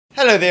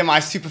Hello there my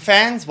super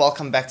fans,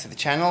 welcome back to the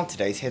channel.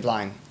 Today's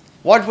headline.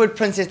 What would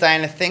Princess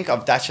Diana think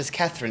of Duchess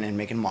Catherine and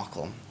Meghan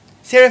Markle?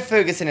 Sarah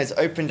Ferguson has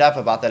opened up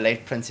about the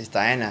late Princess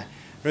Diana,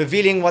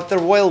 revealing what the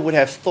royal would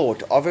have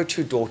thought of her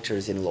two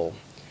daughters-in-law,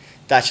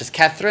 Duchess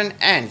Catherine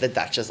and the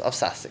Duchess of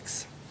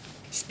Sussex.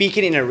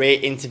 Speaking in a rare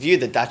interview,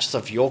 the Duchess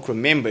of York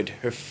remembered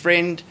her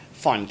friend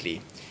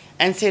fondly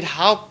and said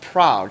how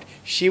proud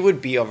she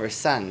would be of her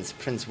sons,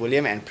 Prince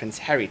William and Prince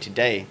Harry,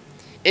 today.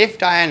 If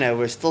Diana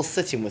were still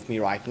sitting with me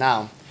right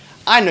now,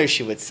 I know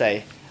she would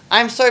say,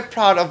 "I'm so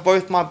proud of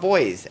both my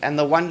boys and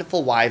the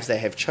wonderful wives they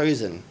have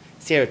chosen,"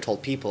 Sarah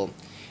told People,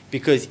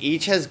 because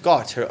each has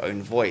got her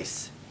own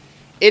voice.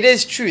 It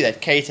is true that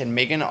Kate and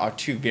Meghan are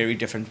two very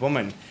different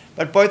women,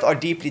 but both are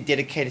deeply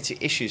dedicated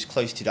to issues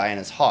close to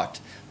Diana's heart,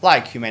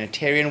 like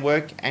humanitarian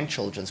work and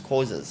children's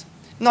causes.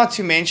 Not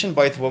to mention,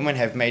 both women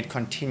have made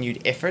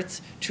continued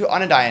efforts to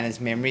honor Diana's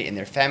memory in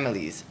their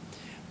families.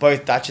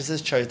 Both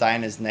duchesses chose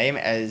Diana's name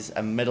as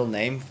a middle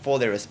name for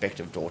their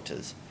respective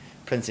daughters,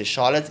 Princess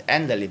Charlotte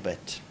and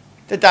Lilibet.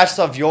 The Duchess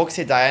of York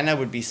said Diana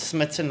would be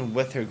smitten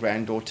with her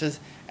granddaughters,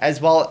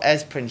 as well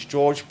as Prince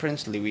George,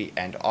 Prince Louis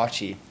and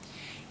Archie.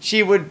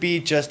 She would be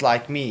just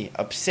like me,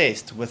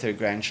 obsessed with her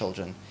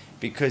grandchildren,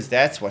 because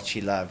that's what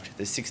she loved,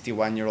 the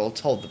 61-year-old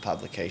told the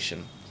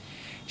publication.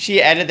 She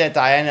added that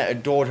Diana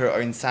adored her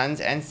own sons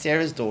and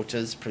Sarah's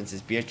daughters, Princess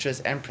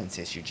Beatrice and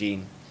Princess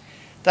Eugenie.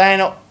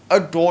 Diana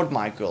adored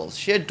my girls.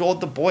 She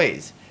adored the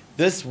boys.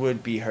 This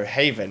would be her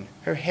haven,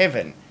 her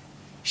heaven.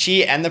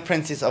 She and the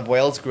Princess of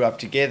Wales grew up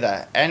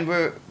together and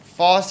were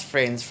fast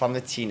friends from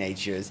the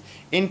teenage years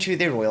into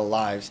their royal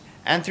lives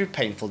and through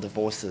painful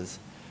divorces.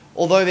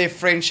 Although their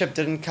friendship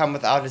didn't come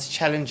without its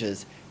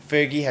challenges,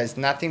 Fergie has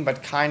nothing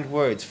but kind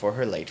words for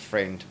her late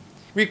friend.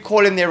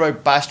 Recalling their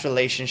robust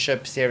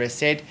relationship, Sarah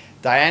said,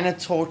 Diana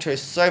taught her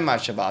so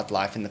much about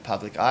life in the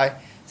public eye,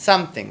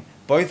 something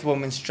both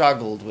women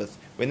struggled with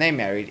when they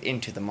married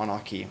into the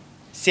monarchy.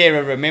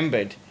 Sarah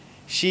remembered,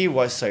 "She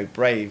was so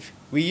brave.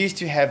 We used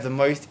to have the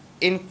most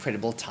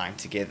incredible time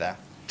together."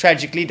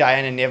 Tragically,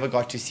 Diana never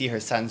got to see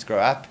her sons grow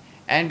up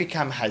and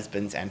become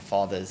husbands and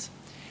fathers.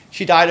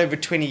 She died over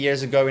 20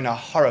 years ago in a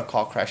horror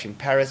car crash in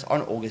Paris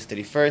on August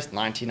 31st,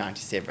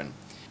 1997.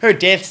 Her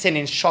death sent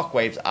in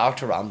shockwaves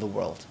out around the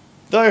world.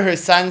 Though her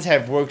sons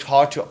have worked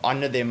hard to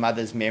honor their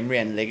mother's memory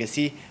and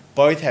legacy,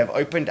 both have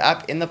opened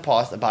up in the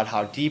past about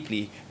how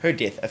deeply her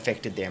death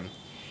affected them.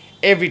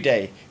 "Every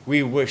day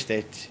we wish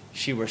that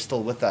she were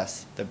still with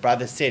us," the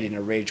brothers said in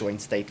a rare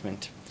joint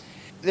statement.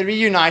 They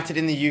reunited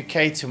in the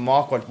UK to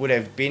mark what would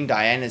have been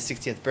Diana's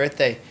 60th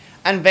birthday,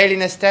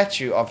 unveiling a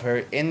statue of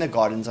her in the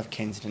gardens of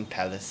Kensington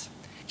Palace.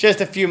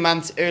 Just a few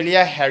months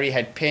earlier, Harry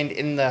had penned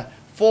in the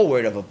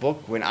foreword of a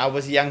book, "When I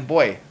was a young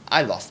boy,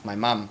 I lost my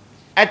mum.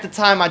 At the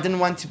time, I didn't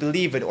want to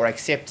believe it or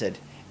accept it,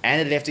 and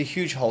it left a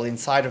huge hole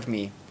inside of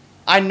me.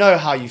 I know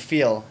how you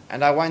feel,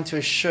 and I want to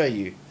assure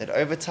you that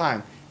over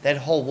time, that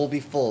hole will be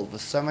filled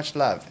with so much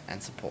love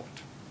and support."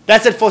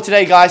 That's it for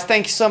today, guys.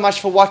 Thank you so much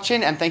for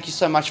watching, and thank you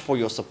so much for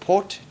your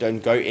support. Don't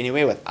go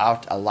anywhere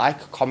without a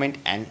like, comment,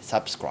 and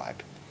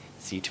subscribe.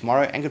 See you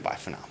tomorrow, and goodbye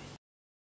for now.